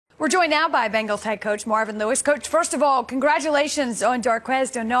We're joined now by Bengals head coach Marvin Lewis. Coach, first of all, congratulations on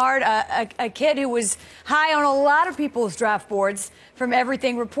Darqueze Dennard, a kid who was high on a lot of people's draft boards from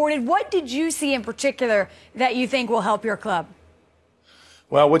everything reported. What did you see in particular that you think will help your club?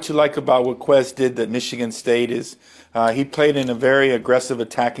 Well, what you like about what Quez did at Michigan State is he played in a very aggressive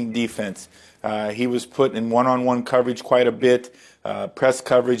attacking defense. He was put in one-on-one coverage quite a bit, press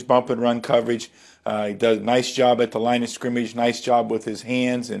coverage, bump and run coverage. He does a nice job at the line of scrimmage, nice job with his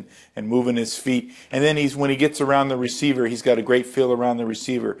hands and moving his feet. And then when he gets around the receiver, he's got a great feel around the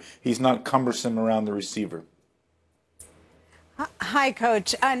receiver. He's not cumbersome around the receiver. Hi,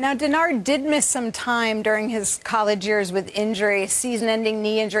 Coach. Now, Dennard did miss some time during his college years with injury, season-ending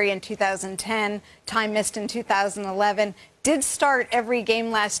knee injury in 2010, time missed in 2011, did start every game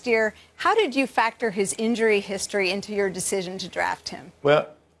last year. How did you factor his injury history into your decision to draft him? Well,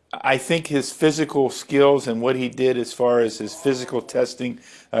 I think his physical skills and what he did as far as his physical testing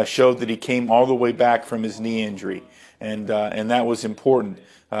showed that he came all the way back from his knee injury, and that was important.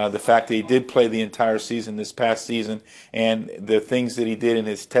 The fact that he did play the entire season this past season, and the things that he did in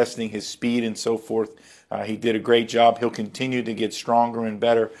his testing, his speed and so forth, he did a great job. He'll continue to get stronger and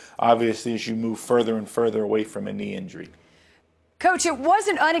better, obviously, as you move further and further away from a knee injury. Coach, it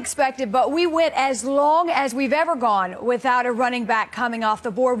wasn't unexpected, but we went as long as we've ever gone without a running back coming off the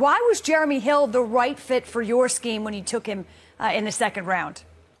board. Why was Jeremy Hill the right fit for your scheme when you took him in the second round?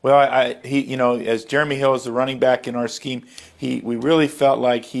 Well, as Jeremy Hill is the running back in our scheme, we really felt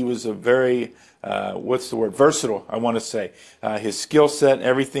like he was a very, versatile, I want to say. His skill set,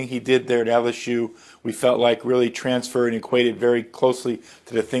 everything he did there at LSU, we felt like really transferred and equated very closely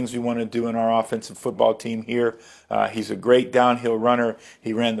to the things we want to do in our offensive football team here. He's a great downhill runner.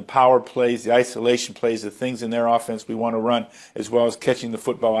 He ran the power plays, the isolation plays, the things in their offense we want to run, as well as catching the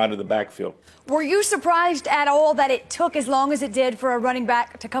football out of the backfield. Were you surprised at all that it took as long as it did for a running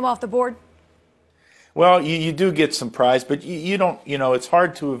back to come off the board? Well, you do get surprised, but you don't, it's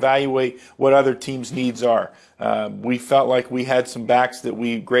hard to evaluate what other teams' needs are. We felt like we had some backs that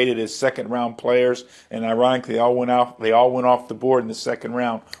we graded as second-round players, and ironically, they all went off the board in the second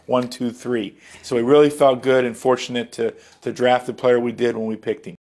round, 1, 2, 3. So we really felt good and fortunate to draft the player we did when we picked him.